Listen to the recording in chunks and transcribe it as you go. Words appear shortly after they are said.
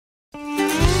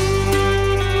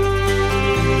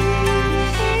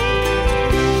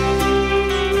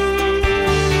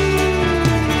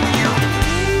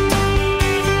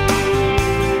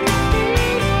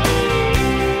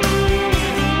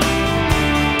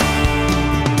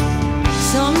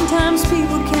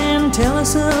people can tell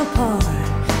us apart.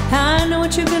 I know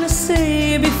what you're gonna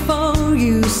say before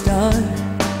you start.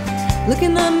 Look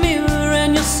in the mirror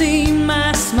and you'll see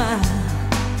my smile.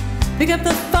 Pick up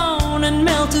the phone and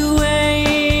melt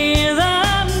away the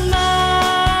miles.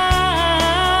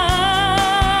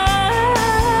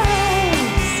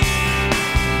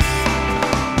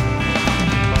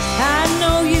 I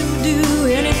know you do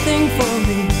anything for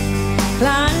me.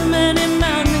 Climb any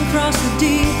mountain and cross the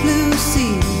deep blue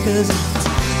sea. 'Cause it's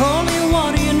holy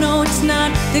water, you know it's not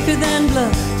thicker than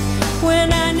blood. When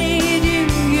I need you,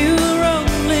 you're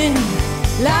rolling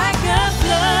like